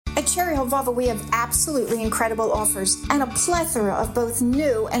Cherry Hill Volvo, we have absolutely incredible offers and a plethora of both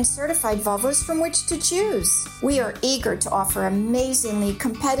new and certified Volvos from which to choose. We are eager to offer amazingly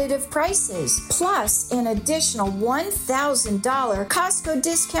competitive prices, plus an additional $1,000 Costco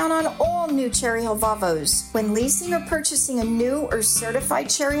discount on all new Cherry Hill Volvos. When leasing or purchasing a new or certified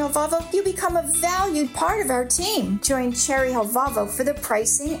Cherry Hill Volvo, you become a valued part of our team. Join Cherry Hill Volvo for the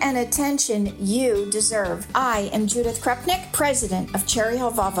pricing and attention you deserve. I am Judith Krupnick, president of Cherry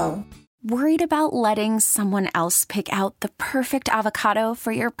Hill Volvo. Worried about letting someone else pick out the perfect avocado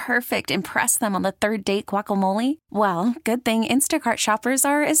for your perfect impress them on the third date guacamole? Well, good thing Instacart shoppers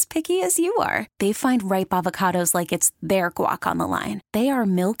are as picky as you are. They find ripe avocados like it's their guac on the line. They are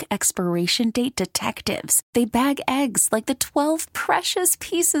milk expiration date detectives. They bag eggs like the 12 precious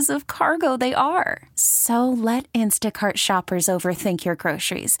pieces of cargo they are. So let Instacart shoppers overthink your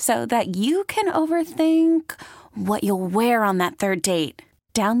groceries so that you can overthink what you'll wear on that third date.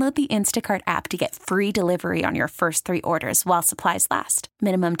 Download the Instacart app to get free delivery on your first 3 orders while supplies last.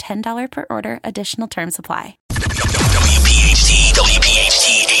 Minimum $10 per order. Additional terms apply. WPHT,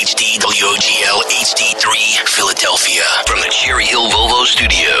 HD, WOGL, HD3, Philadelphia. From the Cherry Hill Volvo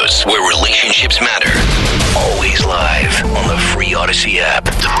Studios, where relationships matter. Always live on the free Odyssey app.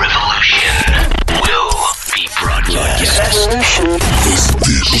 The revolution will be broadcast.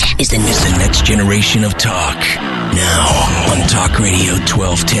 This is the next generation of talk. Now on Talk Radio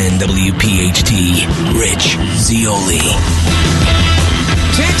 1210 WPHT, Rich Zeoli.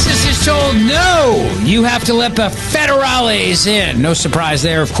 Texas is told no, you have to let the federales in. No surprise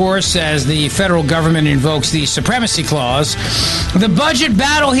there, of course, as the federal government invokes the Supremacy Clause. The budget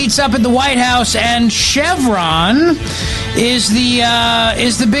battle heats up at the White House, and Chevron is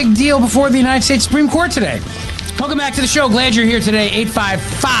the big deal before the United States Supreme Court today. Welcome back to the show. Glad you're here today.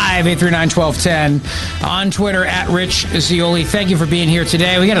 855-839-1210 on Twitter at Rich Zeoli. Thank you for being here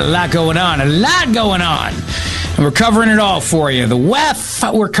today. We got a lot going on. And we're covering it all for you. The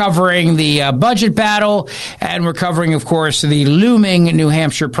WEF, we're covering the budget battle, and we're covering, of course, the looming New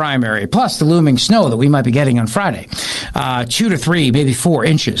Hampshire primary, plus the looming snow that we might be getting on Friday. 2 to 3, maybe 4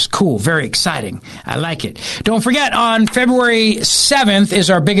 inches. Cool. Very exciting. I like it. Don't forget, on February 7th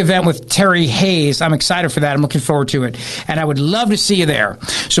is our big event with Terry Hayes. I'm excited for that. I'm looking forward to it, and I would love to see you there.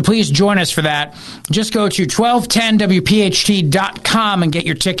 So please join us for that. Just go to 1210wpht.com and get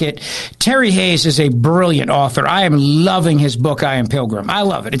your ticket. Terry Hayes is a brilliant author. I am loving his book, I Am Pilgrim. I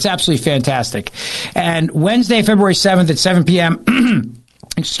love it. It's absolutely fantastic. And Wednesday, February 7th at 7 p.m.,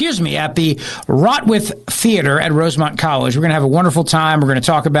 at the Rotwith Theater at Rosemont College. We're going to have a wonderful time. We're going to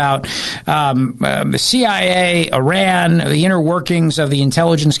talk about the CIA, Iran, the inner workings of the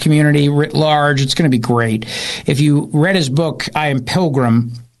intelligence community writ large. It's going to be great. If you read his book, I Am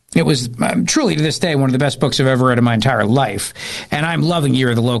Pilgrim, it was truly, to this day, one of the best books I've ever read in my entire life. And I'm loving Year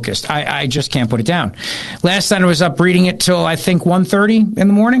of the Locust. I just can't put it down. Last night I was up reading it till, I think, 1:30 in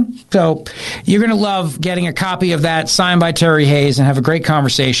the morning. So you're going to love getting a copy of that signed by Terry Hayes and have a great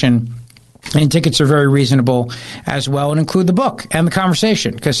conversation. And tickets are very reasonable as well, and include the book and the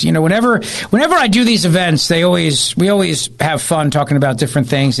conversation. Because, you know, whenever I do these events, we always have fun talking about different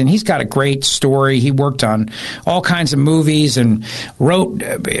things. And he's got a great story. He worked on all kinds of movies and wrote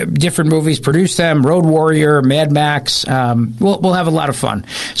different movies, produced them, Road Warrior, Mad Max. We'll have a lot of fun.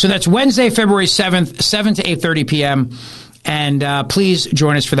 So that's Wednesday, February 7th, 7 to 8:30 p.m. And please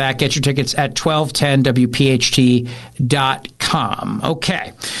join us for that. Get your tickets at 1210wpht.com.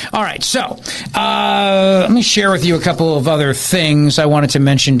 Okay. All right. So let me share with you a couple of other things I wanted to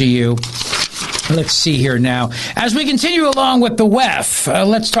mention to you. Let's see here now. As we continue along with the WEF,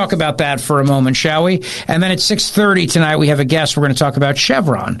 let's talk about that for a moment, shall we? And then at 6:30 tonight, we have a guest. We're going to talk about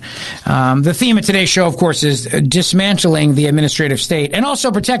Chevron. The theme of today's show, of course, is dismantling the administrative state and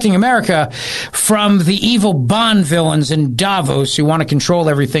also protecting America from the evil Bond villains in Davos who want to control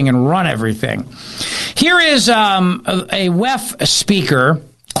everything and run everything. Here is a WEF speaker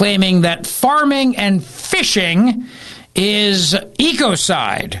claiming that farming and fishing is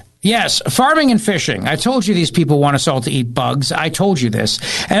ecocide. Yes, farming and fishing. I told you these people want us all to eat bugs. I told you this.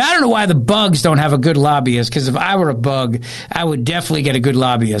 And I don't know why the bugs don't have a good lobbyist, because if I were a bug, I would definitely get a good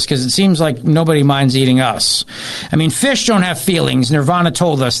lobbyist, because it seems like nobody minds eating us. I mean, fish don't have feelings. Nirvana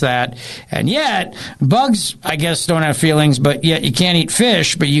told us that. And yet, bugs, I guess, don't have feelings, but yet you can't eat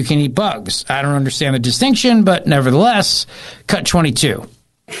fish, but you can eat bugs. I don't understand the distinction, but nevertheless, cut 22.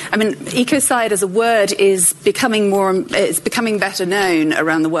 I mean, ecocide as a word is becoming better known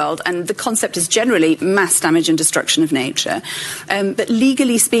around the world, and the concept is generally mass damage and destruction of nature. But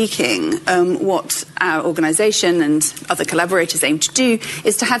legally speaking, what our organisation and other collaborators aim to do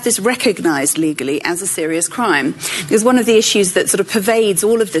is to have this recognised legally as a serious crime. Because one of the issues that sort of pervades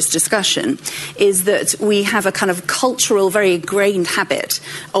all of this discussion is that we have a kind of cultural, very ingrained habit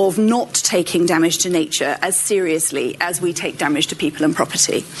of not taking damage to nature as seriously as we take damage to people and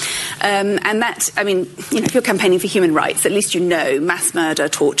property. And that, I mean, if you're campaigning for human rights, at least you know mass murder,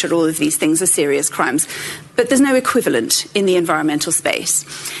 torture, all of these things are serious crimes. But there's no equivalent in the environmental space.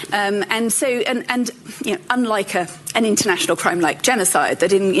 Unlike an international crime like genocide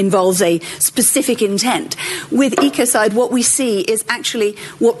that involves a specific intent, with ecocide, what we see is actually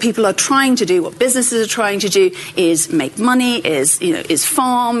what people are trying to do, what businesses are trying to do is make money, is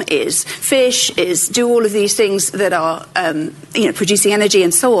farm, is fish, is do all of these things that are, producing energy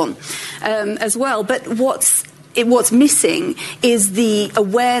and so on as well. But what's missing is the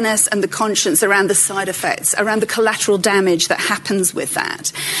awareness and the conscience around the side effects, around the collateral damage that happens with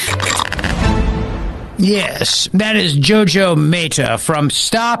that. Yes, that is Jojo Mehta from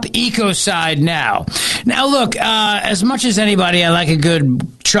Stop Ecocide Now. Now, look, as much as anybody, I like a good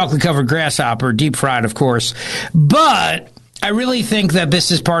chocolate-covered grasshopper, deep fried, of course, but I really think that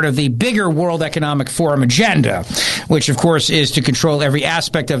this is part of the bigger World Economic Forum agenda, which, of course, is to control every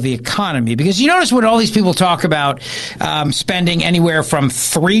aspect of the economy. Because you notice when all these people talk about spending anywhere from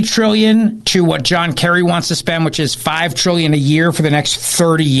 $3 trillion to what John Kerry wants to spend, which is $5 trillion a year for the next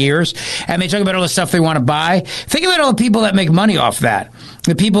 30 years, and they talk about all the stuff they want to buy. Think about all the people that make money off that.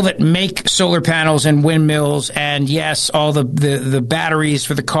 The people that make solar panels and windmills and, yes, all the batteries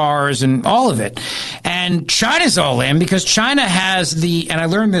for the cars and all of it. And China's all in because China has and I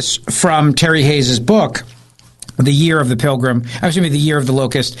learned this from Terry Hayes' book, The Year of the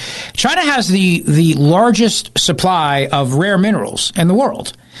Locust. China has the largest supply of rare minerals in the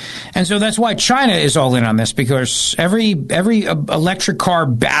world. And so that's why China is all in on this, because every electric car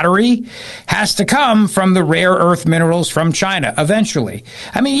battery has to come from the rare earth minerals from China eventually.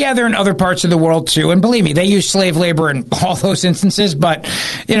 I mean, yeah, they're in other parts of the world too. And believe me, they use slave labor in all those instances. But,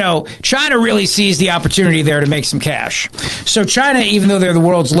 China really sees the opportunity there to make some cash. So China, even though they're the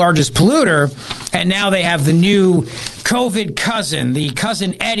world's largest polluter, and now they have the new COVID cousin, the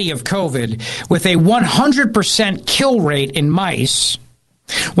cousin Eddie of COVID, with a 100% kill rate in mice.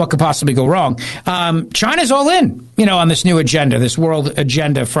 What could possibly go wrong? China's all in, on this new agenda, this world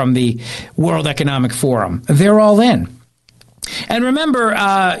agenda from the World Economic Forum. They're all in. And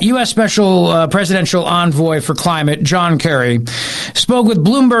remember, U.S. Special Presidential Envoy for Climate, John Kerry, spoke with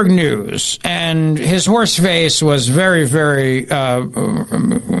Bloomberg News, and his horse face was very, very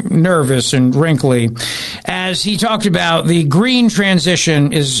nervous and wrinkly as he talked about the green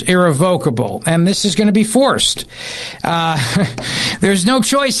transition is irrevocable, and this is going to be forced. There's no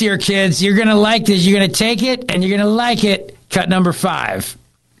choice here, kids. You're going to like this. You're going to take it, and you're going to like it. Cut number 5.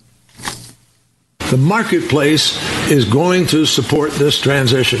 The marketplace is going to support this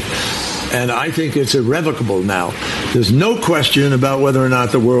transition, and I think it's irrevocable now. There's no question about whether or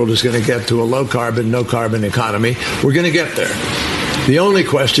not the world is going to get to a low-carbon, no-carbon economy. We're going to get there. The only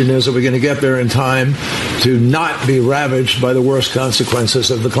question is, are we going to get there in time to not be ravaged by the worst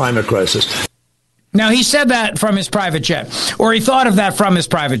consequences of the climate crisis? Now, he said that from his private jet, or he thought of that from his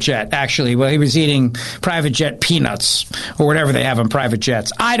private jet, actually, while he was eating private jet peanuts or whatever they have on private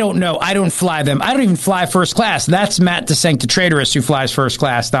jets. I don't know. I don't fly them. I don't even fly first class. That's Matt DeSancta Traitorous who flies first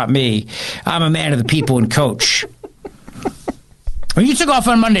class, not me. I'm a man of the people and coach. When you took off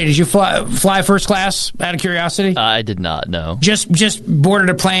on Monday, did you fly first class, out of curiosity? I did not, no. Just boarded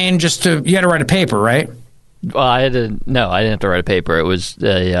a plane you had to write a paper, right? Well, I didn't have to write a paper. It was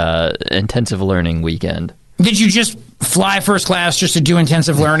a intensive learning weekend. Did you just fly first class just to do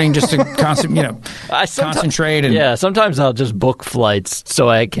intensive learning, just to concentrate? Yeah, sometimes I'll just book flights so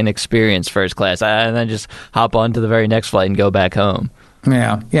I can experience first class, and then just hop on to the very next flight and go back home.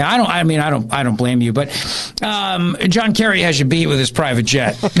 Yeah. I don't blame you, but John Kerry has you beat with his private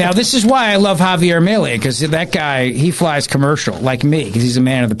jet. Now, this is why I love Javier Milei, because that guy, he flies commercial like me, because he's a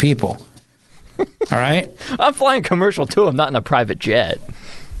man of the people. All right? I'm flying commercial, too. I'm not in a private jet.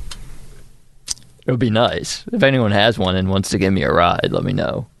 It would be nice. If anyone has one and wants to give me a ride, let me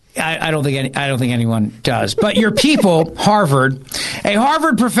know. I don't think anyone does. But your people, Harvard, a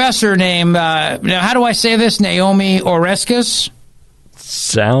Harvard professor named, now how do I say this, Naomi Oreskes?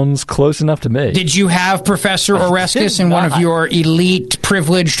 Sounds close enough to me. Did you have Professor Oreskes in one of your elite,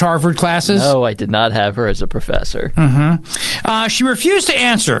 privileged Harvard classes? No, I did not have her as a professor. She refused to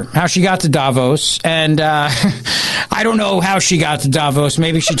answer how she got to Davos, and I don't know how she got to Davos.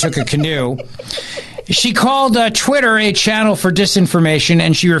 Maybe she took a canoe. She called Twitter a channel for disinformation,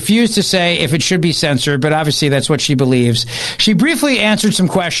 and she refused to say if it should be censored, but obviously that's what she believes. She briefly answered some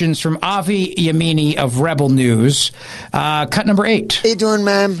questions from Avi Yamini of Rebel News. Cut number 8. How you doing,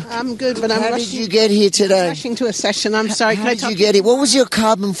 ma'am? I'm good, but How did you get here today? Rushing to a session. I'm sorry. How did you get here? What was your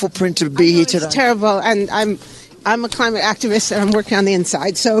carbon footprint to be here today? It's terrible, and I'm a climate activist, and I'm working on the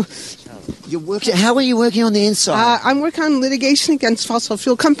inside, so... How are you working on the inside? I'm working on litigation against fossil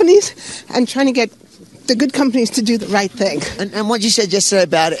fuel companies and trying to get the good companies to do the right thing. And what you said yesterday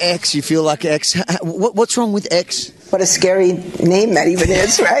about X, you feel like X. What's wrong with X? What a scary name that even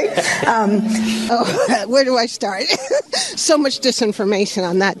is, right? Where do I start? So much disinformation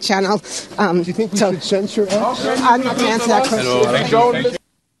on that channel. Do you think we should censor X? I'm not going to answer that question.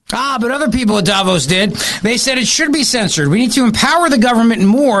 But other people at Davos did. They said it should be censored. We need to empower the government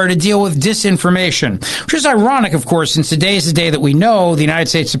more to deal with disinformation, which is ironic, of course, since today is the day that we know the United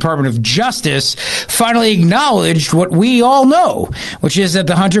States Department of Justice finally acknowledged what we all know, which is that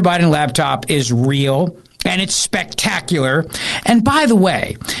the Hunter Biden laptop is real. And it's spectacular. And by the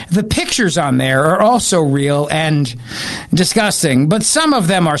way, the pictures on there are also real and disgusting, but some of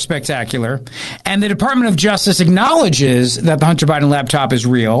them are spectacular. And the Department of Justice acknowledges that the Hunter Biden laptop is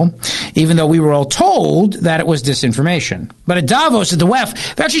real, even though we were all told that it was disinformation. But at Davos, at the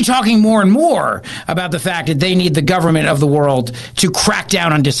WEF, they're actually talking more and more about the fact that they need the government of the world to crack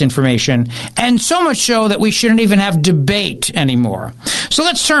down on disinformation, and so much so that we shouldn't even have debate anymore. So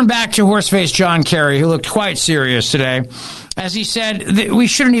let's turn back to horseface John Kerry, who looked quite serious today, as he said that we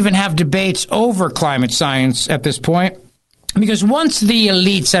shouldn't even have debates over climate science at this point. Because once the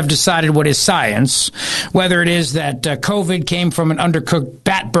elites have decided what is science, whether it is that COVID came from an undercooked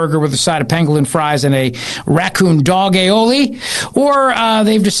bat burger with a side of pangolin fries and a raccoon dog aioli, or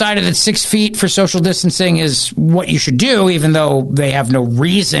they've decided that 6 feet for social distancing is what you should do, even though they have no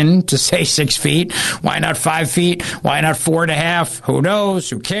reason to say 6 feet. Why not 5 feet? Why not 4.5? Who knows?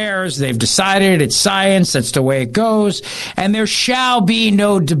 Who cares? They've decided it's science. That's the way it goes. And there shall be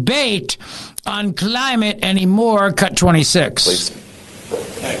no debate on climate anymore. Cut 26. Please.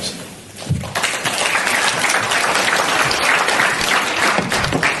 Thanks.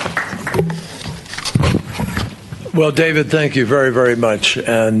 Well, David, thank you very, very much.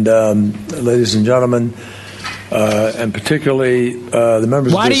 And ladies and gentlemen, and particularly the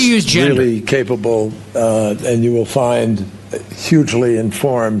members Why of do you use this gender? really capable and you will find hugely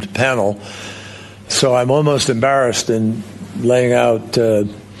informed panel. So I'm almost embarrassed in laying out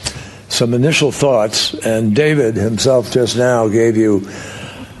some initial thoughts, and David himself just now gave you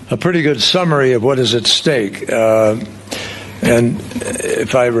a pretty good summary of what is at stake. And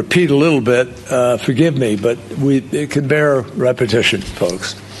if I repeat a little bit, forgive me, but it can bear repetition,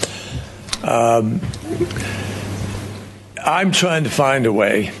 folks. I'm trying to find a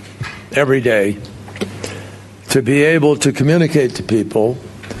way every day to be able to communicate to people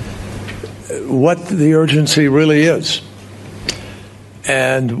what the urgency really is,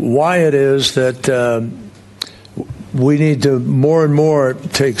 and why it is that we need to more and more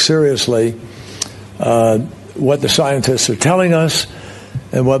take seriously what the scientists are telling us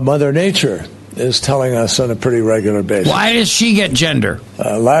and what Mother Nature is telling us on a pretty regular basis. Why does she get gender?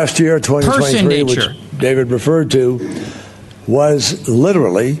 Last year, 2023, which David referred to, was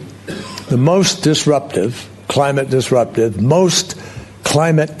literally the most disruptive, most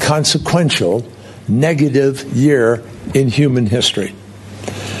climate consequential, negative year in human history.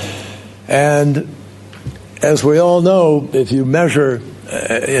 And as we all know, if you measure,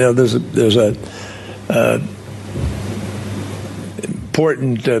 there's a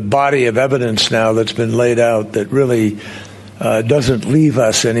important body of evidence now that's been laid out that really doesn't leave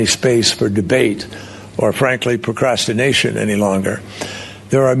us any space for debate or, frankly, procrastination any longer.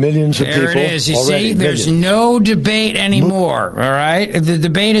 There are millions of people. There it is. You see, there's no debate anymore, all right? The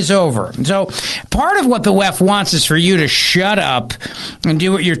debate is over. So part of what the WEF wants is for you to shut up and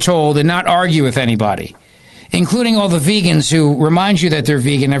do what you're told and not argue with anybody, including all the vegans who remind you that they're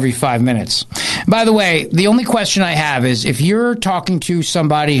vegan every 5 minutes. By the way, the only question I have is if you're talking to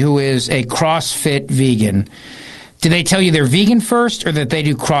somebody who is a CrossFit vegan, do they tell you they're vegan first or that they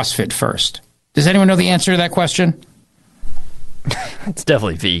do CrossFit first? Does anyone know the answer to that question? It's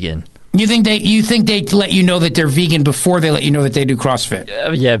definitely vegan. You think they let you know that they're vegan before they let you know that they do CrossFit?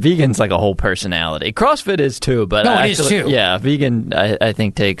 Yeah, vegan's like a whole personality. CrossFit is too, but no, it is too. Yeah, vegan I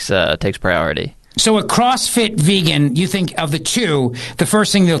think takes priority. So a CrossFit vegan, you think of the two, the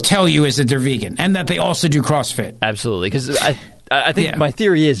first thing they'll tell you is that they're vegan and that they also do CrossFit. Absolutely, because I think my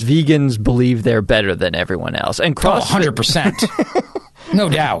theory is vegans believe they're better than everyone else. And CrossFit, 100%. No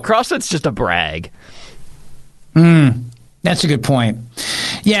doubt. CrossFit's just a brag. That's a good point.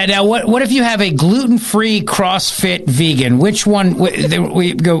 Yeah. Now, what if you have a gluten-free CrossFit vegan? Which one?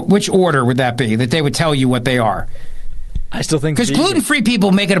 Which order would that be? That they would tell you what they are? I still think because gluten-free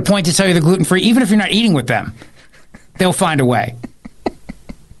people make it a point to tell you they're gluten-free, even if you're not eating with them. They'll find a way.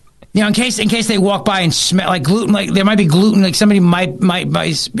 You know, in case they walk by and smell like gluten, like there might be gluten, like somebody might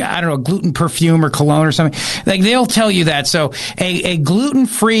buy, I don't know, gluten perfume or cologne or something. Like they'll tell you that. So a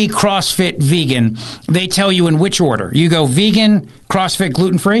gluten-free CrossFit vegan, they tell you in which order. You go vegan, CrossFit,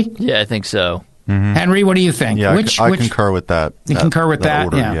 gluten-free? Yeah, I think so. Mm-hmm. Henry, what do you think? Yeah, I concur with that. You concur with that?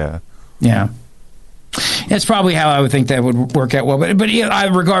 Order, yeah. That's probably how I would think that would work out well. But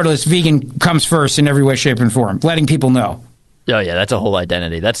regardless, vegan comes first in every way, shape, and form. Letting people know. Oh yeah, that's a whole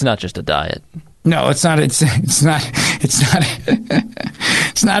identity. That's not just a diet. No, it's not. It's not.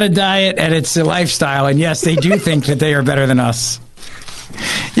 It's not a diet, and it's a lifestyle. And yes, they do think that they are better than us.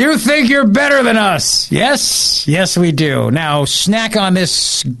 You think you're better than us? Yes, we do. Now snack on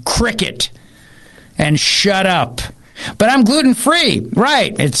this cricket and shut up. But I'm gluten-free.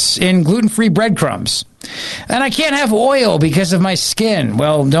 Right. It's in gluten-free breadcrumbs. And I can't have oil because of my skin.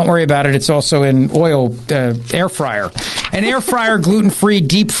 Well, don't worry about it. It's also in oil air fryer. An air fryer gluten-free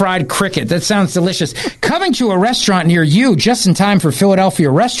deep-fried cricket. That sounds delicious. Coming to a restaurant near you just in time for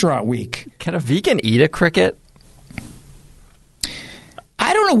Philadelphia Restaurant Week. Can a vegan eat a cricket?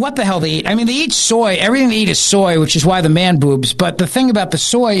 I don't know what the hell they eat. I mean, they eat soy. Everything they eat is soy, which is why the man boobs. But the thing about the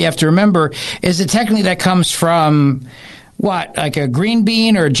soy you have to remember is that technically that comes from, what, like a green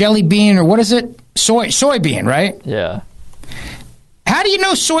bean or a jelly bean or what is it? Soybean, right? Yeah. How do you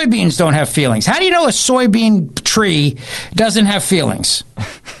know soybeans don't have feelings? How do you know a soybean tree doesn't have feelings?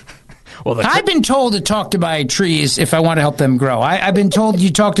 Well, I've been told to talk to my trees if I want to help them grow. I've been told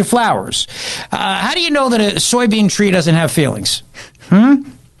you talk to flowers. How do you know that a soybean tree doesn't have feelings?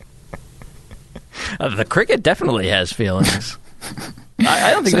 The cricket definitely has feelings.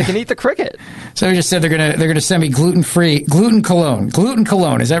 I don't think they can eat the cricket. So they just said they're gonna send me gluten cologne. Gluten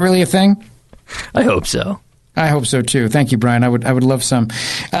cologne, is that really a thing? I hope so. I hope so too. Thank you, Brian. I would love some.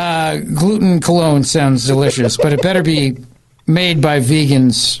 Gluten cologne sounds delicious, but it better be made by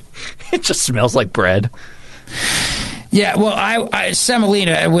vegans. It just smells like bread. Yeah, well, I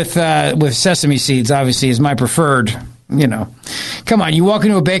semolina with sesame seeds obviously is my preferred. You know, come on, you walk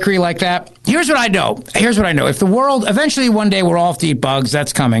into a bakery like that. Here's what I know. If the world, eventually one day we'll all have to eat bugs,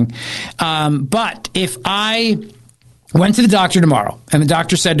 that's coming. But if I went to the doctor tomorrow and the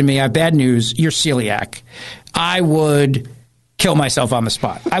doctor said to me, I have bad news, you're celiac, I would kill myself on the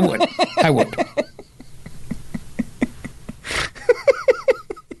spot. I would.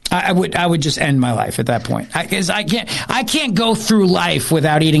 I would just end my life at that point. Because I can't go through life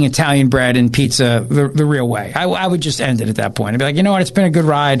without eating Italian bread and pizza the real way. I would just end it at that point. I'd be like, you know what? It's been a good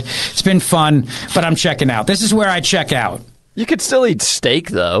ride. It's been fun, but I'm checking out. This is where I check out. You could still eat steak,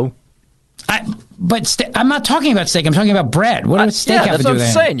 though. I'm not talking about steak. I'm talking about bread. What does steak have to do with it?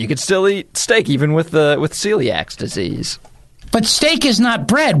 That's what I'm saying. You could still eat steak even with celiac disease. But steak is not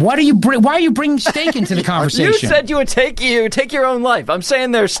bread. Why are you bringing steak into the conversation? You said you would take your own life. I'm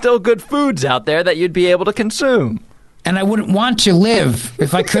saying there's still good foods out there that you'd be able to consume. And I wouldn't want to live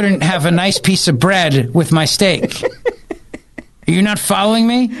if I couldn't have a nice piece of bread with my steak. Are you not following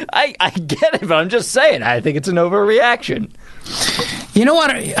me? I get it, but I'm just saying, I think it's an overreaction. You know what?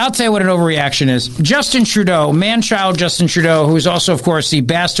 I'll tell you what an overreaction is. Justin Trudeau, man-child Justin Trudeau, who is also, of course, the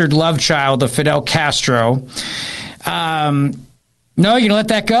bastard love child of Fidel Castro. No, you're going to let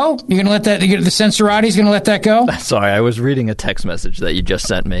that go? You're going to let that, the Censorati's going to let that go? Sorry, I was reading a text message that you just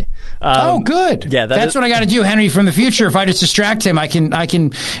sent me. Oh, good. Yeah, that's what I got to do, Henry, from the future. If I just distract him, I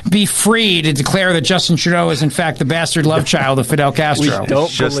can be free to declare that Justin Trudeau is, in fact, the bastard love child of Fidel Castro.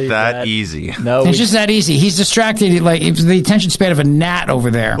 It's just that easy. No, it's just that easy. He's distracted, like the attention span of a gnat over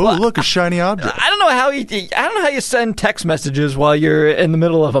there. Oh, look, a shiny object. I don't know how you send text messages while you're in the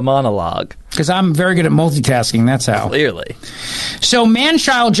middle of a monologue. Because I'm very good at multitasking, that's how. Clearly. So,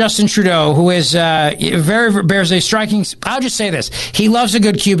 man-child Justin Trudeau, who is bears a striking... I'll just say this. He loves a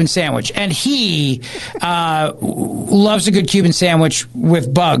good Cuban sandwich. And he loves a good Cuban sandwich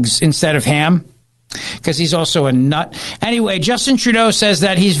with bugs instead of ham. because he's also a nut. Anyway, Justin Trudeau says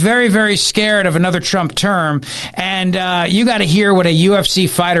that he's very, very scared of another Trump term. And you got to hear what a UFC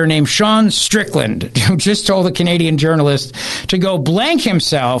fighter named Sean Strickland, who just told a Canadian journalist to go blank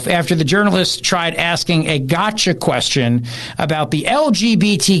himself after the journalist tried asking a gotcha question about the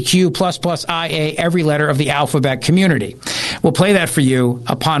LGBTQ++IA every letter of the alphabet community. We'll play that for you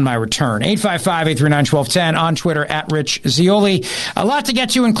upon my return. 855-839-1210 on Twitter at Rich Zeoli. A lot to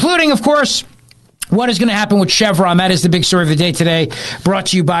get to, including, of course, what is going to happen with Chevron? That is the big story of the day today, brought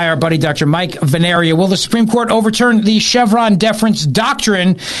to you by our buddy Dr. Mike Veneria. Will the Supreme Court overturn the Chevron deference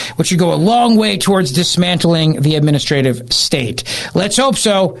doctrine, which would go a long way towards dismantling the administrative state? Let's hope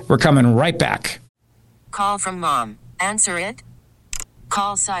so. We're coming right back. Call from mom. Answer it.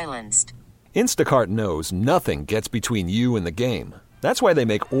 Call silenced. Instacart knows nothing gets between you and the game. That's why they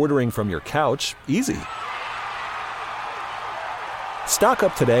make ordering from your couch easy. Stock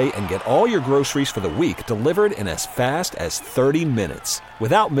up today and get all your groceries for the week delivered in as fast as 30 minutes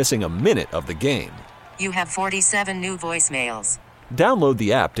without missing a minute of the game. You have 47 new voicemails. Download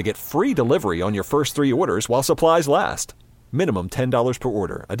the app to get free delivery on your first 3 orders while supplies last. Minimum $10 per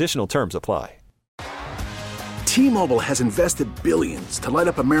order. Additional terms apply. T-Mobile has invested billions to light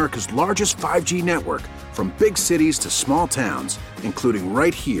up America's largest 5G network, from big cities to small towns, including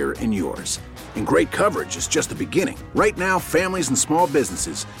right here in yours. And great coverage is just the beginning. Right now, families and small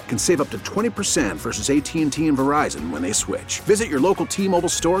businesses can save up to 20% versus AT&T and Verizon when they switch. Visit your local T-Mobile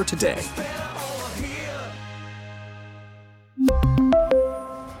store today.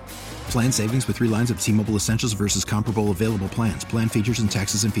 Plan savings with 3 lines of T-Mobile Essentials versus comparable available plans. Plan features and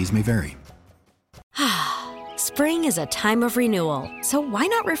taxes and fees may vary. Spring is a time of renewal, so why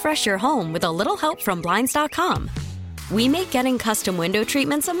not refresh your home with a little help from Blinds.com? We make getting custom window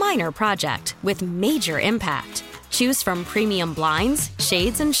treatments a minor project with major impact. Choose from premium blinds,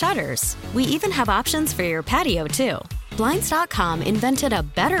 shades, and shutters. We even have options for your patio, too. Blinds.com invented a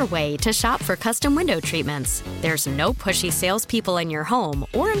better way to shop for custom window treatments. There's no pushy salespeople in your home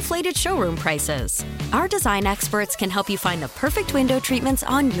or inflated showroom prices. Our design experts can help you find the perfect window treatments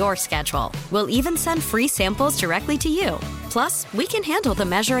on your schedule. We'll even send free samples directly to you. Plus, we can handle the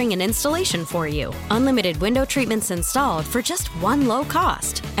measuring and installation for you. Unlimited window treatments installed for just one low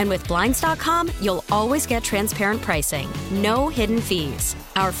cost. And with Blinds.com, you'll always get transparent pricing. No hidden fees.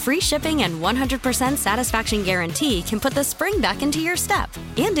 Our free shipping and 100% satisfaction guarantee can put the spring back into your step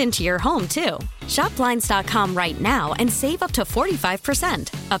and into your home, too. Shop Blinds.com right now and save up to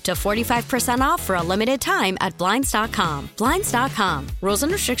 45%. Up to 45% off for a limited time at Blinds.com. Blinds.com. Rules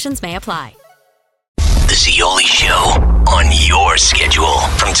and restrictions may apply. The Zeoli Show on your schedule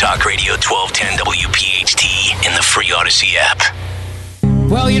from Talk Radio 1210 WPHT and the free Odyssey app.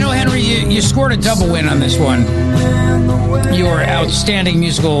 Well, you know, Henry, you scored a double win on this one. Your outstanding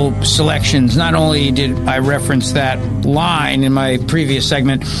musical selections. Not only did I reference that line in my previous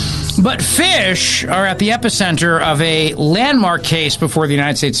segment, but Fish are at the epicenter of a landmark case before the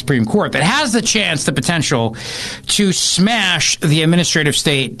United States Supreme Court that has the chance, the potential, to smash the administrative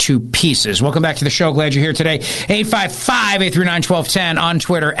state to pieces. Welcome back to the show. Glad you're here today. 855-839-1210 on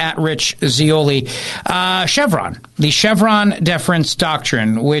Twitter at Rich Zeoli. Chevron, the Chevron deference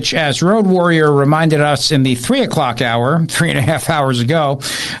doctrine, which, as Road Warrior reminded us in the 3 o'clock hour, 3.5 hours ago,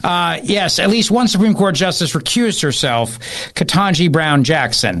 yes, at least one Supreme Court justice recused herself, Ketanji Brown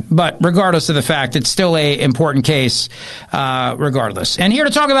Jackson. But regardless of the fact, it's still a important case, regardless. And here to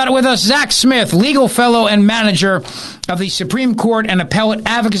talk about it with us, Zach Smith, legal fellow and manager of the Supreme Court and Appellate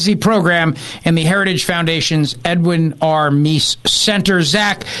Advocacy Program in the Heritage Foundation's Edwin R. Meese Center.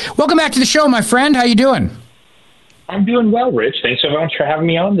 Zach, welcome back to the show, my friend. How you doing? I'm doing well, Rich. Thanks so much for having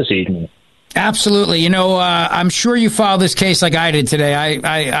me on this evening. Absolutely. You know, I'm sure you filed this case like I did today.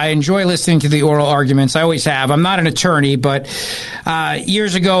 I enjoy listening to the oral arguments. I always have. I'm not an attorney, but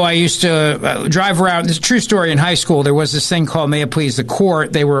years ago I used to drive around. This is a true story. In high school, there was this thing called May It Please the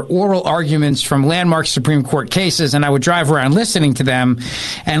Court. They were oral arguments from landmark Supreme Court cases, and I would drive around listening to them.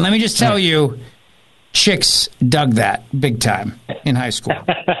 And let me just tell you, chicks dug that big time in high school.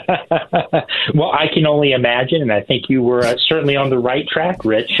 Well, I can only imagine, and I think you were certainly on the right track,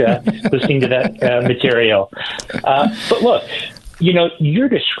 Rich, listening to that material. But look, you know, your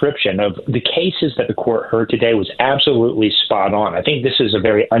description of the cases that the court heard today was absolutely spot on. I think this is a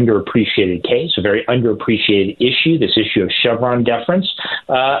very underappreciated case, a very underappreciated issue, this issue of Chevron deference,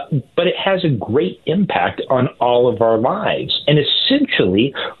 but it has a great impact on all of our lives. And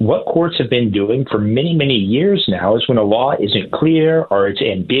essentially, what courts have been doing for many, many years now is when a law isn't clear or it's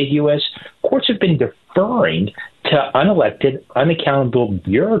ambiguous, courts have been deferring to unelected, unaccountable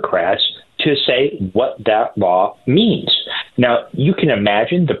bureaucrats to say what that law means. Now, you can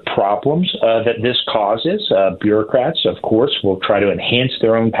imagine the problems that this causes. Bureaucrats, of course, will try to enhance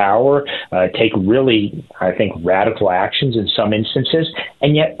their own power, take really, I think, radical actions in some instances,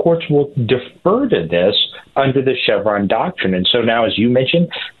 and yet courts will defer to this under the Chevron doctrine. And so now, as you mentioned,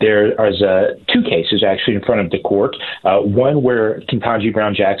 there is two cases actually in front of the court, one where Ketanji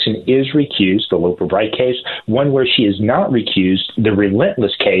Brown Jackson is recused, the Loper Bright case, one where she is not recused, the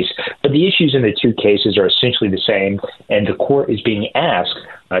Relentless case. But the issues in the two cases are essentially the same, and the court is being asked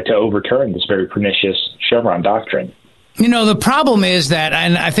to overturn this very pernicious Chevron doctrine. You know, the problem is that,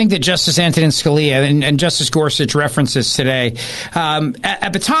 and I think that Justice Antonin Scalia and Justice Gorsuch references today,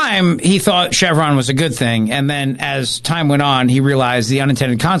 at the time, he thought Chevron was a good thing. And then as time went on, he realized the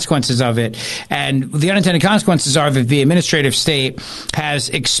unintended consequences of it. And the unintended consequences are that the administrative state has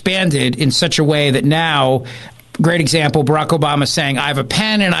expanded in such a way that now, great example, Barack Obama saying, I have a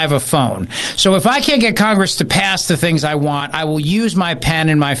pen and I have a phone. So if I can't get Congress to pass the things I want, I will use my pen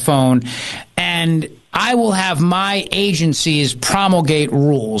and my phone, and I will have my agencies promulgate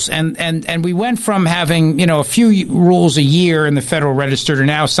rules. And we went from having, a few rules a year in the Federal Register to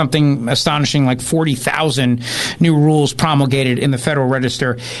now something astonishing like 40,000 new rules promulgated in the Federal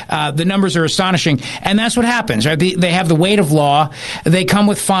Register. The numbers are astonishing. And that's what happens, right? They have the weight of law. They come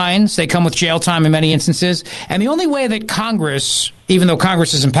with fines. They come with jail time in many instances. And the only way that Congress, even though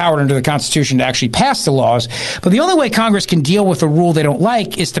Congress is empowered under the Constitution to actually pass the laws, but the only way Congress can deal with a rule they don't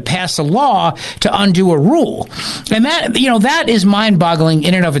like is to pass a law to undo a rule. And that is mind-boggling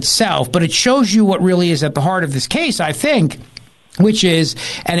in and of itself, but it shows you what really is at the heart of this case, I think, which is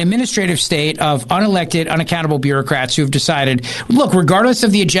an administrative state of unelected, unaccountable bureaucrats who have decided, look, regardless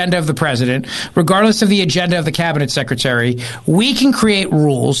of the agenda of the president, regardless of the agenda of the cabinet secretary, we can create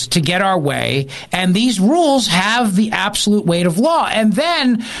rules to get our way, and these rules have the absolute weight of law. And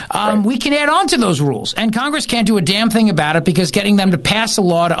then we can add on to those rules. And Congress can't do a damn thing about it because getting them to pass a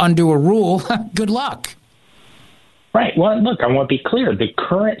law to undo a rule, good luck. Right. Well, look, I want to be clear. The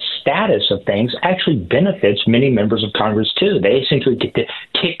current status of things actually benefits many members of Congress, too. They essentially get to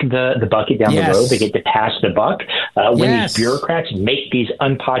kick the bucket down the road. They get to pass the buck. When these bureaucrats make these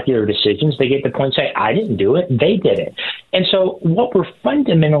unpopular decisions, they get to the point and say, I didn't do it. They did it. And so what we're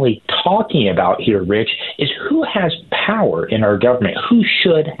fundamentally talking about here, Rich, is who has power in our government? Who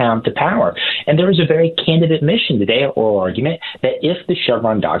should have the power? And there is a very candid admission today, an oral argument, that if the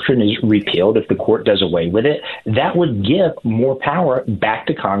Chevron doctrine is repealed, if the court does away with it, that would give more power back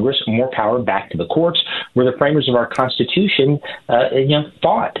to Congress, more power back to the courts, where the framers of our Constitution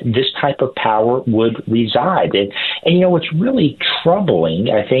thought this type of power would reside. And what's really troubling,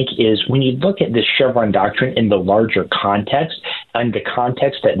 I think, is when you look at this Chevron doctrine in the larger context, and the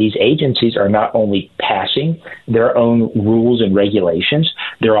context that these agencies are not only passing their own rules and regulations,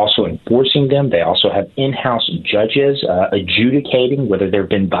 they're also enforcing them. They also have in-house judges adjudicating whether there have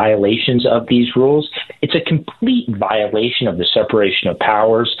been violations of these rules. It's a complete violation of the separation of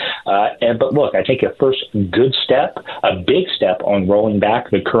powers. But look, I think a first good step, a big step on rolling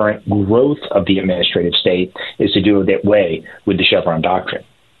back the current growth of the administrative state is to do it away with the Chevron doctrine.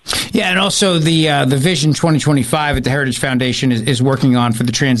 Yeah, and also the Vision 2025 at the Heritage Foundation is working on for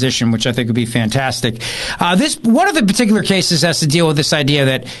the transition, which I think would be fantastic. One of the particular cases has to deal with this idea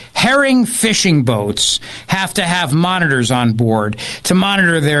that herring fishing boats have to have monitors on board to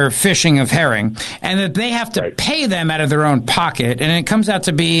monitor their fishing of herring, and that they have to pay them out of their own pocket, and it comes out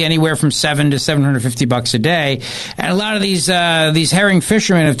to be anywhere from $700 to $750 a day. And a lot of these herring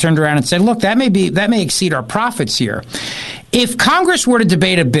fishermen have turned around and said, "Look, that may exceed our profits here." If Congress were to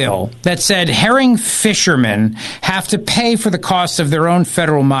debate a bill that said herring fishermen have to pay for the cost of their own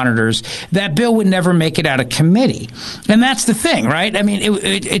federal monitors, that bill would never make it out of committee. And that's the thing, right? I mean,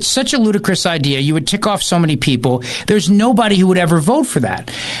 it's such a ludicrous idea. You would tick off so many people. There's nobody who would ever vote for that.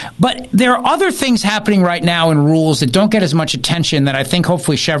 But there are other things happening right now in rules that don't get as much attention that I think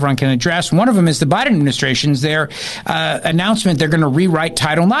hopefully Chevron can address. One of them is the Biden administration's announcement they're going to rewrite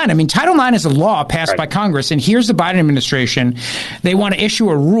Title IX. I mean, Title IX is a law passed by Congress, and here's the Biden administration. They want to issue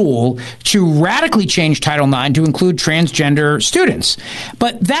a rule to radically change Title IX to include transgender students.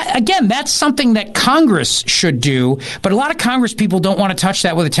 But that's something that Congress should do. But a lot of Congress people don't want to touch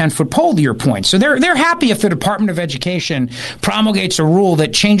that with a 10-foot pole, to your point. So they're happy if the Department of Education promulgates a rule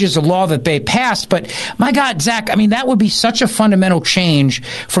that changes a law that they passed. But my God, Zach, I mean, that would be such a fundamental change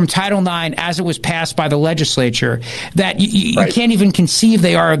from Title IX as it was passed by the legislature that you can't even conceive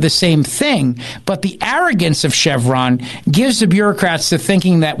they are the same thing. But the arrogance of Chevron gives the bureaucrats to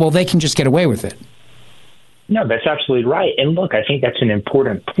thinking that, well, they can just get away with it. No, that's absolutely right. And look, I think that's an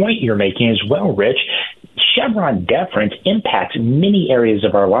important point you're making as well, Rich. Chevron deference impacts many areas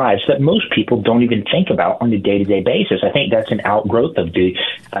of our lives that most people don't even think about on a day-to-day basis. I think that's an outgrowth of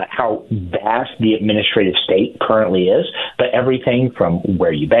how vast the administrative state currently is, but everything from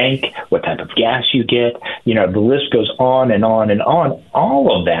where you bank, what type of gas you get, the list goes on and on and on.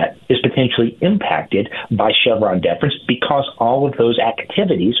 All of that is potentially impacted by Chevron deference because all of those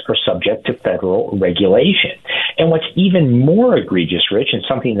activities are subject to federal regulation. And what's even more egregious, Rich, and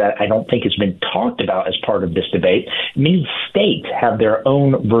something that I don't think has been talked about as part of this debate, many states have their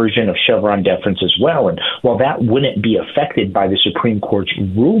own version of Chevron deference as well. And while that wouldn't be affected by the Supreme Court's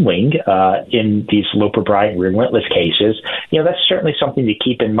ruling in these Loper-Bright relentless cases, that's certainly something to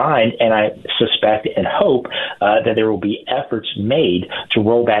keep in mind. And I suspect and hope that there will be efforts made to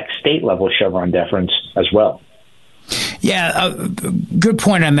roll back state-level Chevron deference as well. Yeah, good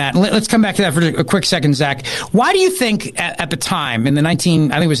point on that. Let's come back to that for a quick second, Zach. Why do you think at the time, in I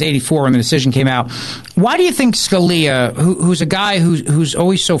think it was 84 when the decision came out, why do you think Scalia, who's a guy who's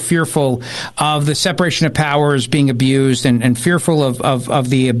always so fearful of the separation of powers being abused and fearful of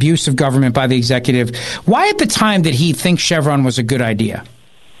the abuse of government by the executive, why at the time did he think Chevron was a good idea?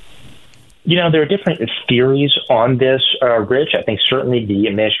 There are different theories on this, Rich. I think certainly the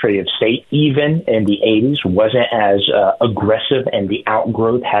administrative state, even in the 80s, wasn't as aggressive, and the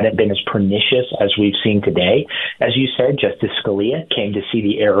outgrowth hadn't been as pernicious as we've seen today. As you said, Justice Scalia came to see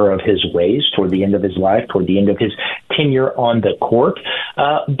the error of his ways toward the end of his life, toward the end of his tenure on the court.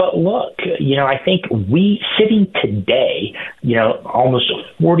 But look, I think we sitting today, almost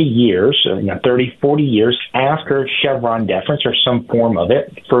 40 years, 30, 40 years after Chevron deference or some form of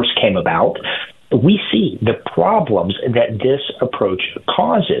it first came about, we see the problems that this approach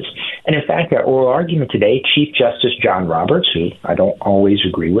causes. And in fact, our oral argument today, Chief Justice John Roberts, who I don't always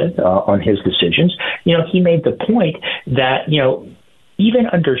agree with on his decisions, he made the point that, even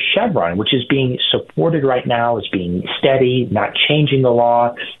under Chevron, which is being supported right now as being steady, not changing the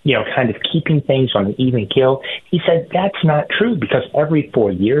law, kind of keeping things on an even keel, he said that's not true because every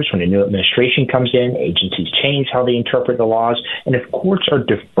 4 years when a new administration comes in, agencies change how they interpret the laws. And if courts are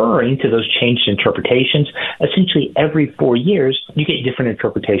deferring to those changed interpretations, essentially every 4 years you get different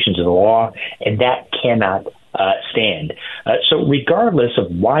interpretations of the law, and that cannot stand. So regardless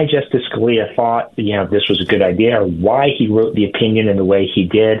of why Justice Scalia thought, this was a good idea or why he wrote the opinion in the way he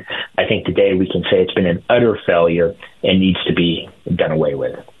did, I think today we can say it's been an utter failure and needs to be done away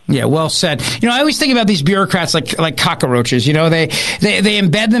with. Yeah, well said. I always think about these bureaucrats like cockroaches. They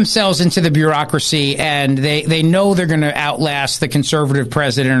embed themselves into the bureaucracy, and they know they're going to outlast the conservative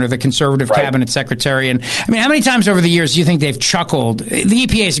president or the conservative cabinet secretary. And I mean, how many times over the years do you think they've chuckled? The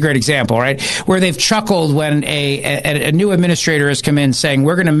EPA is a great example, right? Where they've chuckled when a new administrator has come in saying,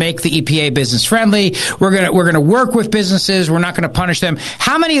 we're going to make the EPA business friendly. We're going to work with businesses. We're not going to punish them.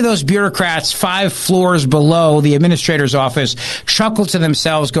 How many of those bureaucrats 5 floors below the administrator's office chuckle to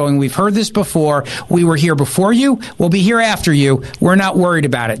themselves going, we've heard this before. We were here before you. We'll be here after you. We're not worried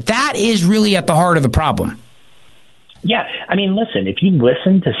about it. That is really at the heart of the problem. Yeah, I mean, listen, if you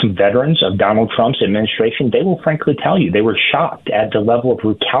listen to some veterans of Donald Trump's administration, they will frankly tell you they were shocked at the level of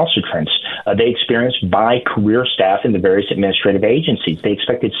recalcitrance they experienced by career staff in the various administrative agencies. They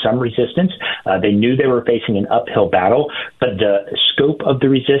expected some resistance. They knew they were facing an uphill battle, but the scope of the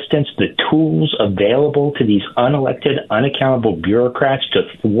resistance, the tools available to these unelected, unaccountable bureaucrats to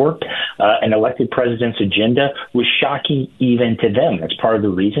thwart an elected president's agenda was shocking even to them. That's part of the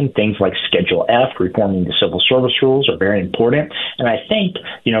reason things like Schedule F, reforming the civil service rules, are very important. And I think,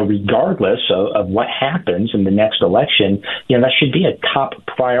 regardless of what happens in the next election, that should be a top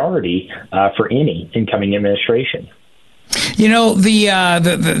priority for any incoming administration.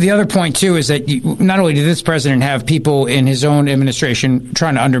 The other point, too, is that not only did this president have people in his own administration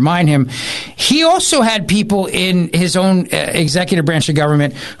trying to undermine him, he also had people in his own executive branch of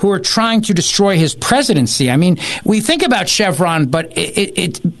government who are trying to destroy his presidency. I mean, we think about Chevron, but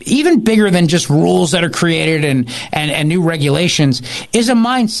it's even bigger than just rules that are created and new regulations is a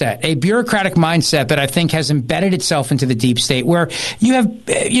mindset, a bureaucratic mindset that I think has embedded itself into the deep state, where you have,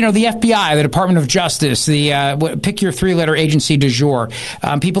 the FBI, the Department of Justice, pick your three-letter agency du jour,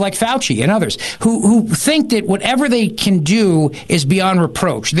 people like Fauci and others who think that whatever they can do is beyond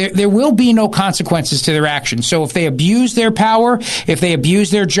reproach. There will be no consequences to their actions. So if they abuse their power, if they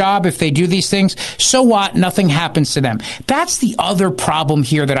abuse their job, if they do these things, so what? Nothing happens to them. That's the other problem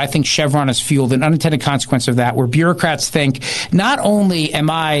here that I think Chevron has fueled, an unintended consequence of that, where bureaucrats think, not only am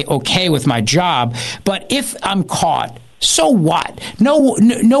I okay with my job, but if I'm caught, So what?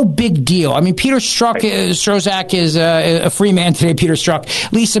 No big deal. I mean, Peter Strzok is a free man today. Peter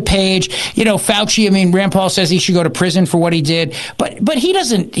Strzok, Lisa Page, Fauci. I mean, Rand Paul says he should go to prison for what he did, but he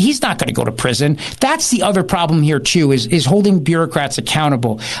doesn't. He's not going to go to prison. That's the other problem here too. Is holding bureaucrats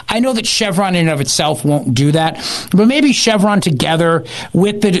accountable. I know that Chevron in and of itself won't do that, but maybe Chevron together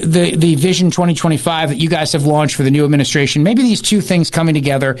with the Vision 2025 that you guys have launched for the new administration. Maybe these two things coming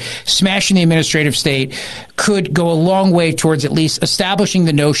together, smashing the administrative state, could go a long way towards at least establishing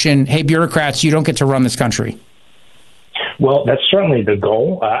the notion, hey, bureaucrats, you don't get to run this country. Well, that's certainly the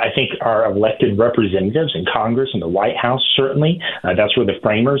goal. I think our elected representatives in Congress and the White House, certainly, that's where the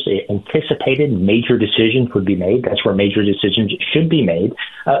framers anticipated major decisions would be made. That's where major decisions should be made.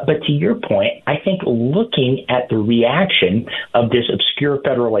 But to your point, I think looking at the reaction of this obscure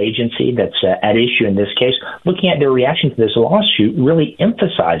federal agency that's at issue in this case, looking at their reaction to this lawsuit really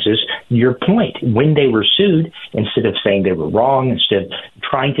emphasizes your point. When they were sued, instead of saying they were wrong, instead of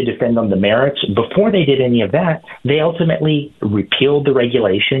trying to defend on the merits, before they did any of that, they ultimately repealed the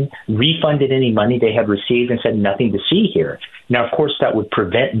regulation, refunded any money they had received, and said nothing to see here. Now, of course, that would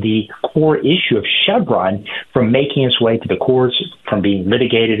prevent the core issue of Chevron from making its way to the courts, from being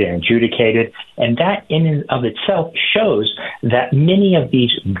litigated and adjudicated. And that in and of itself shows that many of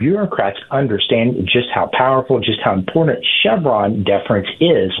these bureaucrats understand just how powerful, just how important Chevron deference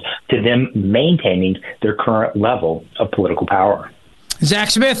is to them maintaining their current level of political power.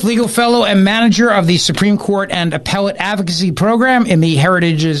 Zach Smith, legal fellow and manager of the Supreme Court and Appellate Advocacy Program in the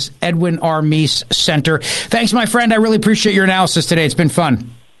Heritage's Edwin R. Meese Center. Thanks, my friend. I really appreciate your analysis today. It's been fun.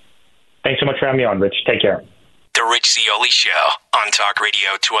 Thanks so much for having me on, Rich. Take care. The Rich Zeoli Show on Talk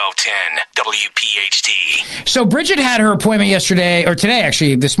Radio 1210 WPHT. So Bridget had her appointment yesterday, or today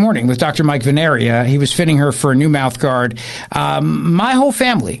actually, this morning, with Dr. Mike Veneria. He was fitting her for a new mouth guard. My whole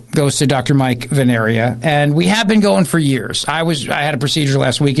family goes to Dr. Mike Veneria, and we have been going for years. I had a procedure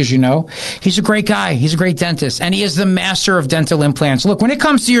last week, as you know. He's a great guy. He's a great dentist, and he is the master of dental implants. Look, when it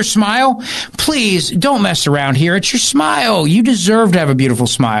comes to your smile, please don't mess around here. It's your smile. You deserve to have a beautiful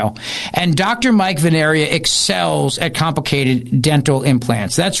smile. And Dr. Mike Veneria excels at complicated dental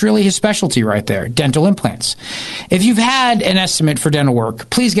implants. That's really his specialty right there, dental implants. If you've had an estimate for dental work,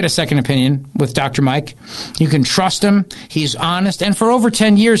 please get a second opinion with Dr. Mike. You can trust him. He's honest. And for over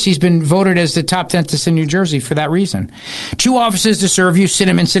 10 years, he's been voted as the top dentist in New Jersey for that reason. 2 offices to serve you,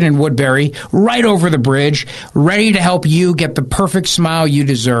 Cinnaminson and Woodbury, right over the bridge, ready to help you get the perfect smile you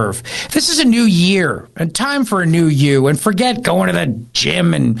deserve. This is a new year, a time for a new you, and forget going to the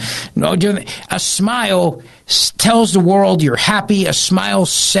gym and doing a smile tells the world you're happy. A smile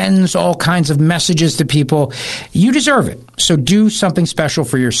sends all kinds of messages to people. You deserve it. So do something special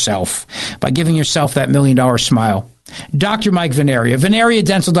for yourself by giving yourself that $1 million smile. Dr. Mike Veneria,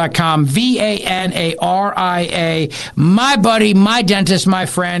 VeneriaDental.com, VANARIA, my buddy, my dentist, my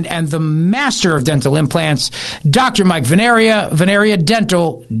friend, and the master of dental implants, Dr. Mike Veneria,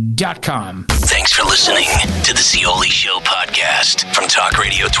 VeneriaDental.com. Thanks for listening to the Zeoli Show podcast from Talk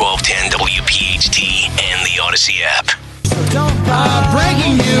Radio 1210 WPHT and the Odyssey app.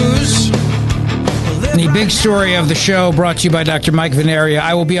 Breaking news. The big story of the show brought to you by Dr. Mike Veneria.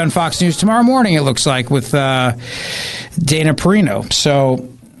 I will be on Fox News tomorrow morning, it looks like, with Dana Perino. So,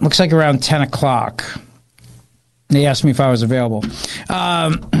 looks like around 10 o'clock. They asked me if I was available.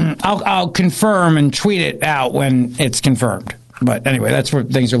 I'll confirm and tweet it out when it's confirmed. But anyway, that's what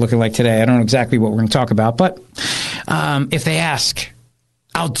things are looking like today. I don't know exactly what we're going to talk about. But if they ask,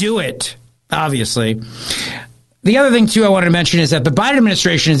 I'll do it, obviously. The other thing, too, I wanted to mention is that the Biden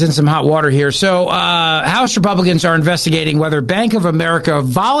administration is in some hot water here. So House Republicans are investigating whether Bank of America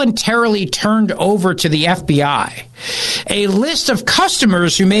voluntarily turned over to the FBI a list of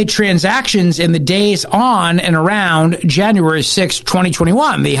customers who made transactions in the days on and around January 6,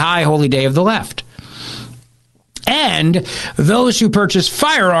 2021, the high holy day of the left, and those who purchased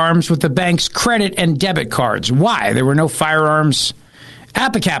firearms with the bank's credit and debit cards. Why? There were no firearms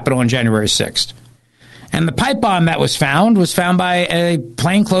at the Capitol on January 6th. And the pipe bomb that was found by a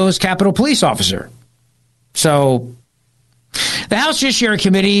plainclothes Capitol police officer. So the House Judiciary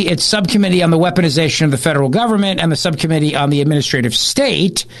Committee, its subcommittee on the weaponization of the federal government, and the subcommittee on the administrative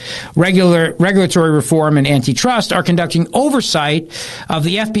state, regulatory reform, and antitrust are conducting oversight of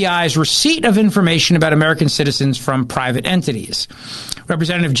the FBI's receipt of information about American citizens from private entities.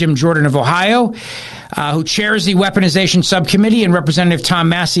 Representative Jim Jordan of Ohio, who chairs the Weaponization Subcommittee, and Representative Tom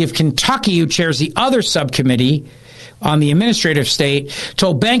Massey of Kentucky, who chairs the other subcommittee on the administrative state,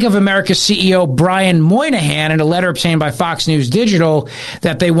 told Bank of America CEO Brian Moynihan in a letter obtained by Fox News Digital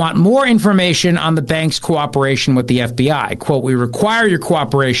that they want more information on the bank's cooperation with the FBI. Quote, "We require your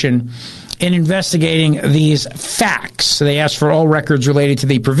cooperation in investigating these facts. They asked for all records related to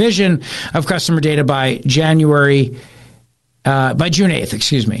the provision of customer data by June 8th,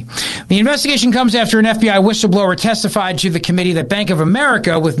 excuse me. The investigation comes after an FBI whistleblower testified to the committee that Bank of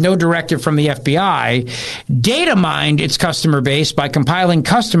America, with no directive from the FBI, data mined its customer base by compiling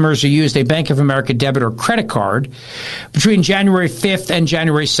customers who used a Bank of America debit or credit card between January 5th and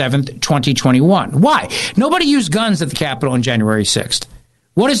January 7th, 2021. Why? Nobody used guns at the Capitol on January 6th.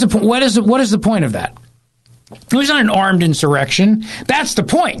 What is the point of that? It was not an armed insurrection. That's the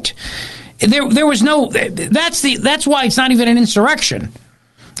point. There was no. That's why it's not even an insurrection.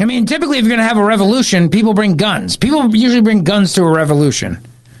 I mean, typically, if you're going to have a revolution, people bring guns. People usually bring guns to a revolution.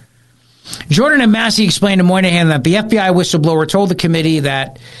 Jordan and Massey explained to Moynihan that the FBI whistleblower told the committee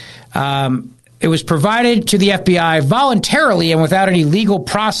that it was provided to the FBI voluntarily and without any legal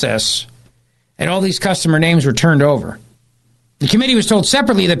process, and all these customer names were turned over. The committee was told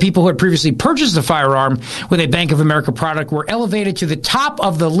separately that people who had previously purchased the firearm with a Bank of America product were elevated to the top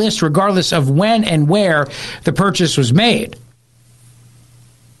of the list regardless of when and where the purchase was made.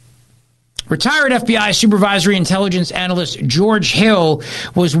 Retired FBI Supervisory Intelligence Analyst George Hill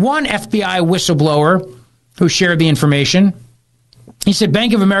was one FBI whistleblower who shared the information. He said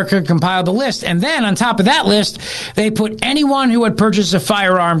Bank of America compiled the list, and then on top of that list, they put anyone who had purchased a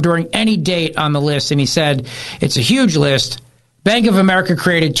firearm during any date on the list, and he said it's a huge list. Bank of America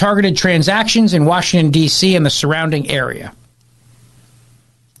created targeted transactions in Washington, D.C. and the surrounding area.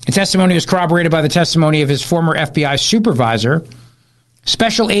 The testimony was corroborated by the testimony of his former FBI supervisor,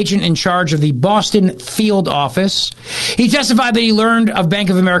 special agent in charge of the Boston field office. He testified that he learned of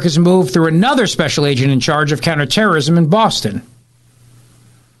Bank of America's move through another special agent in charge of counterterrorism in Boston.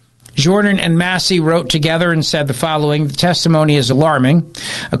 Jordan and Massey wrote together and said the following: the testimony is alarming.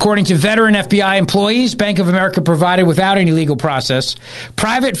 According to veteran FBI employees, Bank of America provided, without any legal process,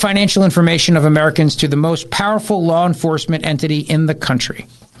 private financial information of Americans to the most powerful law enforcement entity in the country.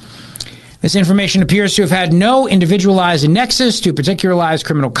 This information appears to have had no individualized nexus to particularized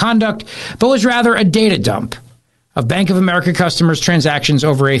criminal conduct, but was rather a data dump of Bank of America customers' transactions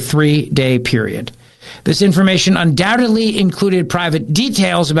over a 3-day period. This information undoubtedly included private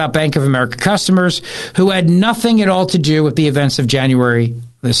details about Bank of America customers who had nothing at all to do with the events of January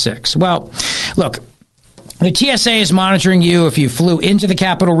the 6th. Well, look, the TSA is monitoring you if you flew into the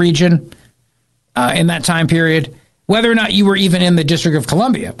capital region in that time period, whether or not you were even in the District of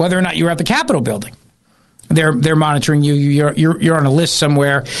Columbia, whether or not you were at the Capitol building. They're monitoring you. You're on a list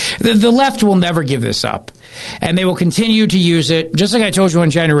somewhere. The left will never give this up, and they will continue to use it, just like I told you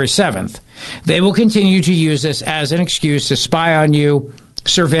on January 7th. They will continue to use this as an excuse to spy on you,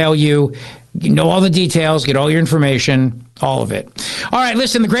 surveil you, know all the details, get all your information, all of it. All right,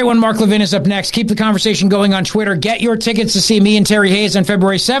 listen, the great one, Mark Levin, is up next. Keep the conversation going on Twitter. Get your tickets to see me and Terry Hayes on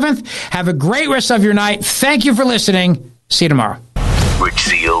February 7th. Have a great rest of your night. Thank you for listening. See you tomorrow. Rich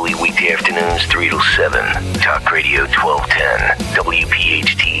Cioli, weekday afternoons 3 to 7. Talk Radio 1210,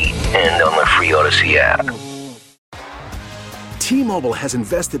 WPHT, and on the free Odyssey app. T-Mobile has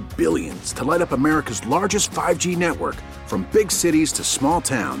invested billions to light up America's largest 5G network, from big cities to small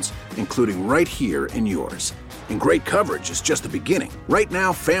towns, including right here in yours. And great coverage is just the beginning. Right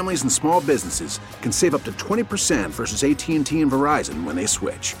now, families and small businesses can save up to 20% versus AT&T and Verizon when they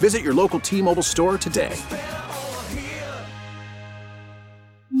switch. Visit your local T-Mobile store today.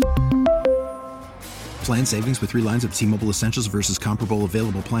 Plan savings with 3 lines of T-Mobile Essentials versus comparable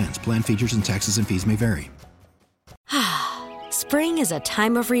available plans. Plan features and taxes and fees may vary. Spring is a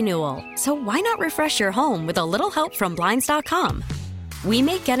time of renewal, so why not refresh your home with a little help from Blinds.com? We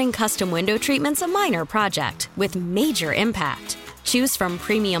make getting custom window treatments a minor project with major impact. Choose from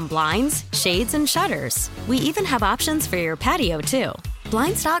premium blinds, shades, and shutters. We even have options for your patio, too.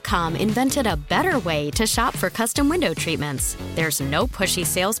 Blinds.com invented a better way to shop for custom window treatments. There's no pushy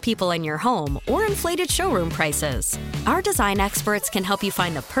salespeople in your home or inflated showroom prices. Our design experts can help you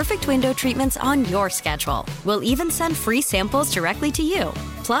find the perfect window treatments on your schedule. We'll even send free samples directly to you.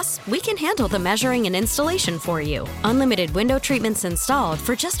 Plus, we can handle the measuring and installation for you. Unlimited window treatments installed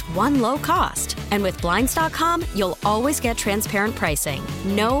for just one low cost. And with Blinds.com, you'll always get transparent pricing.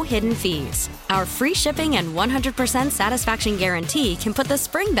 No hidden fees. Our free shipping and 100% satisfaction guarantee can put the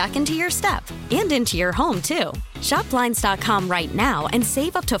spring back into your step and into your home, too. Shop Blinds.com right now and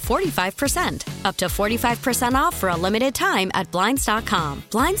save up to 45%. Up to 45% off for a limited time at Blinds.com.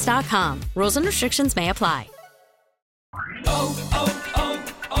 Blinds.com. Rules and restrictions may apply.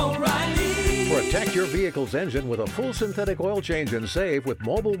 O'Reilly. For a Protect your vehicle's engine with a full synthetic oil change and save with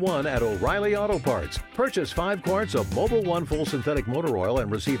Mobil 1 at O'Reilly Auto Parts. Purchase 5 quarts of Mobil 1 full synthetic motor oil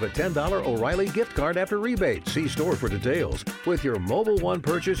and receive a $10 O'Reilly gift card after rebate. See store for details. With your Mobil 1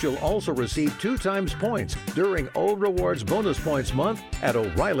 purchase, you'll also receive 2 times points during O Rewards Bonus Points Month at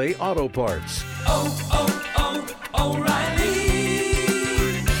O'Reilly Auto Parts. O'Reilly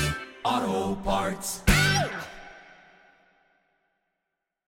Auto Parts.